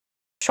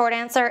Short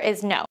answer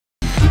is no.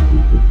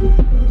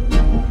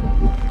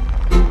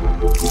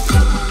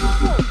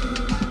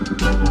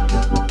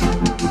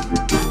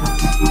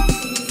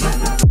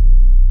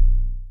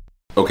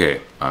 Okay,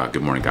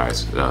 good morning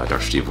guys.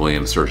 Dr. Steve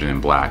Williams, Surgeon in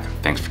Black.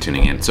 Thanks for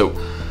tuning in. So,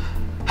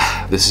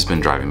 this has been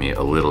driving me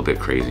a little bit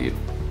crazy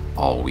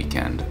all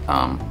weekend.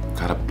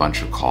 Got a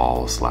bunch of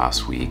calls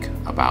last week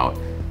about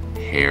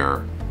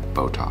hair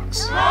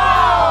Botox. No!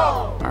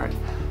 All right,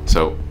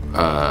 so,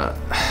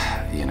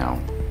 you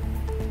know,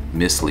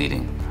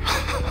 misleading.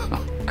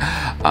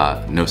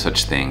 No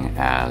such thing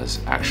as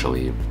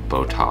actually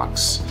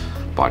Botox,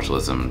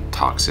 botulism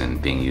toxin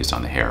being used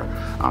on the hair.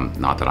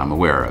 Not that I'm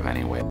aware of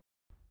anyway.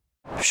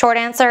 Short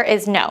answer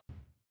is no.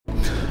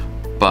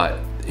 But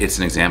it's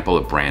an example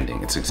of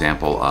branding. It's an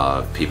example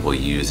of people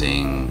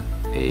using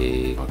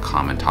a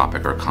common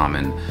topic or a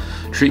common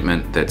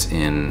treatment that's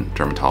in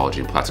dermatology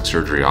and plastic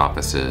surgery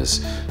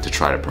offices to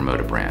try to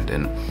promote a brand.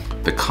 And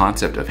the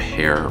concept of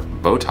hair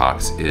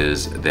Botox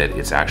is that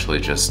it's actually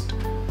just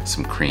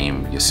some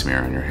cream you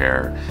smear on your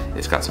hair.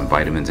 It's got some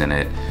vitamins in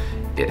it.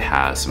 It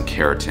has some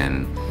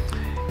keratin,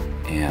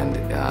 and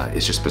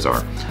it's just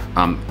bizarre.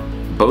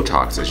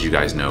 Botox, as you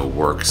guys know,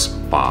 works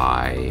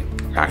by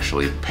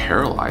actually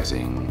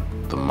paralyzing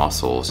the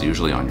muscles,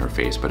 usually on your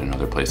face, but in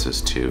other places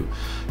too,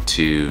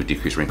 to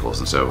decrease wrinkles.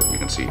 And so you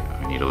can see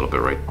I need a little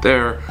bit right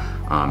there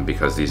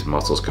because these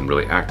muscles can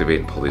really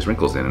activate and pull these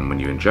wrinkles in. And when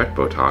you inject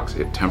Botox,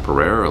 it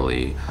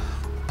temporarily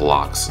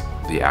blocks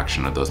the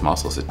action of those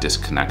muscles. It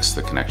disconnects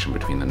the connection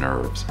between the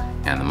nerves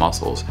and the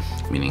muscles,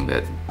 meaning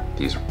that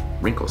these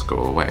wrinkles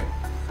go away.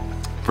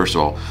 First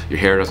of all, your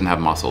hair doesn't have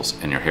muscles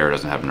and your hair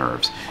doesn't have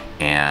nerves.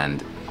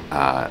 And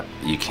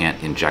you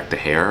can't inject the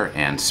hair,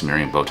 and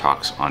smearing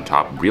Botox on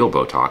top, real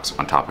Botox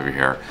on top of your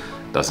hair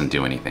doesn't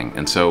do anything.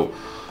 And so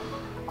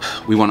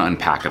we want to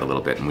unpack it a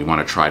little bit, and we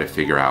want to try to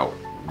figure out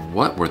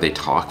what were they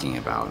talking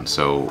about. And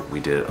so we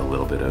did a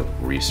little bit of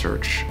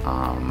research,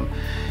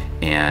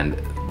 and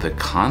the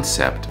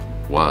concept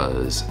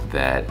was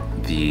that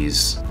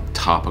these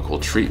topical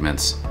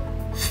treatments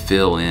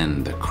fill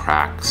in the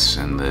cracks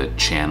and the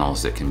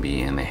channels that can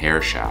be in the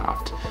hair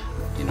shaft,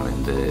 you know,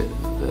 in the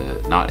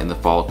not in the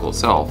follicle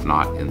itself,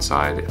 not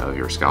inside of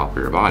your scalp or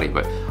your body,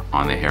 but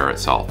on the hair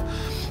itself.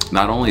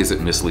 Not only is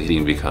it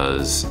misleading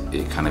because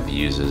it kind of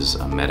uses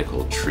a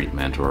medical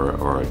treatment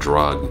or a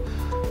drug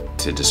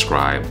to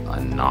describe a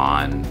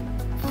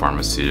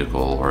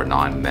non-pharmaceutical or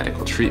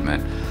non-medical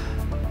treatment,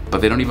 but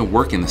they don't even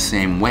work in the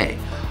same way.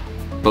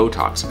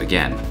 Botox,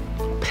 again,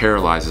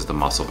 paralyzes the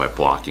muscle by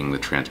blocking the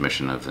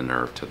transmission of the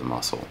nerve to the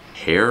muscle.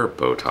 Hair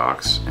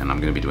Botox, and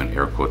I'm going to be doing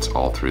air quotes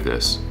all through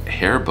this,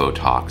 hair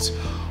Botox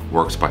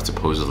works by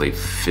supposedly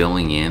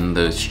filling in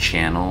those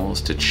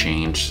channels to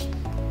change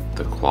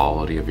the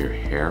quality of your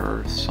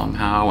hair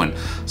somehow, and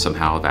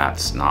somehow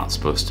that's not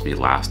supposed to be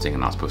lasting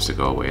and not supposed to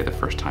go away the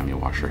first time you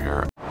wash your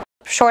hair.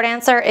 Short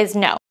answer is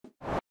no.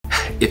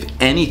 If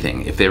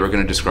anything, if they were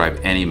going to describe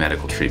any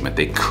medical treatment,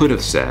 they could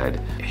have said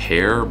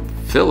hair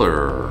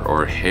filler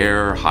or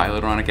hair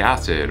hyaluronic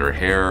acid or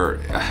hair,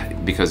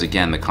 because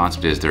again, the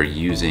concept is they're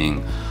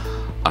using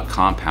a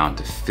compound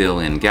to fill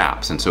in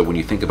gaps. And so when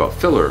you think about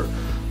filler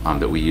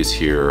that we use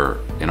here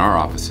in our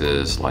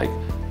offices, like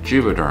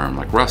Juvederm,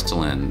 like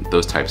Restylane,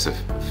 those types of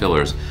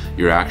fillers,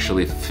 you're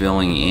actually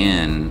filling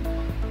in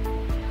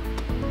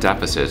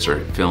deficits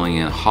or filling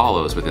in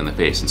hollows within the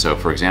face. And so,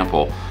 for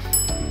example,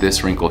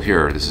 this wrinkle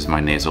here, this is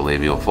my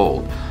nasolabial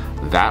fold.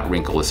 That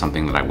wrinkle is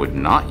something that I would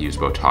not use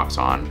Botox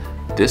on.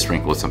 This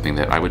wrinkle is something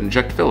that I would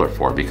inject filler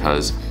for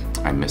because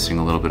I'm missing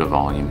a little bit of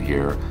volume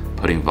here.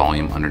 Putting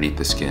volume underneath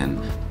the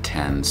skin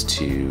tends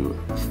to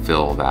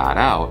fill that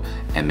out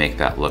and make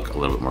that look a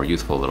little bit more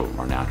youthful, a little bit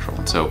more natural.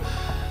 And so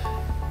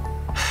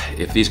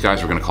if these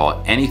guys were gonna call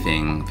it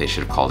anything, they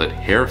should have called it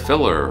hair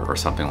filler or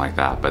something like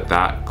that, but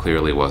that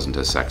clearly wasn't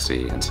as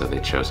sexy, and so they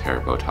chose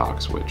hair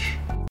Botox, which...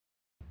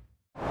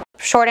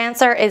 Short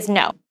answer is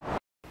no.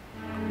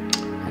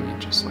 I mean,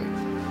 just like,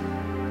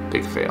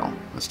 big fail.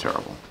 That's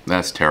terrible.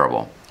 That's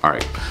terrible. All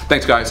right,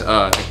 thanks guys.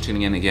 Thanks for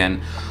tuning in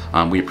again.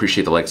 We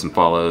appreciate the likes and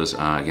follows.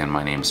 Again,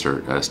 my name's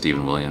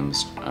Stephen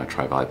Williams,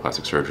 Tri-Valley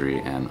Plastic Surgery,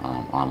 and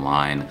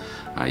online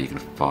you can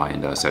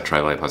find us at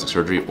Tri-Valley Plastic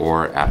Surgery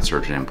or at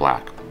Surgeon in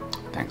Black.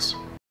 Thanks.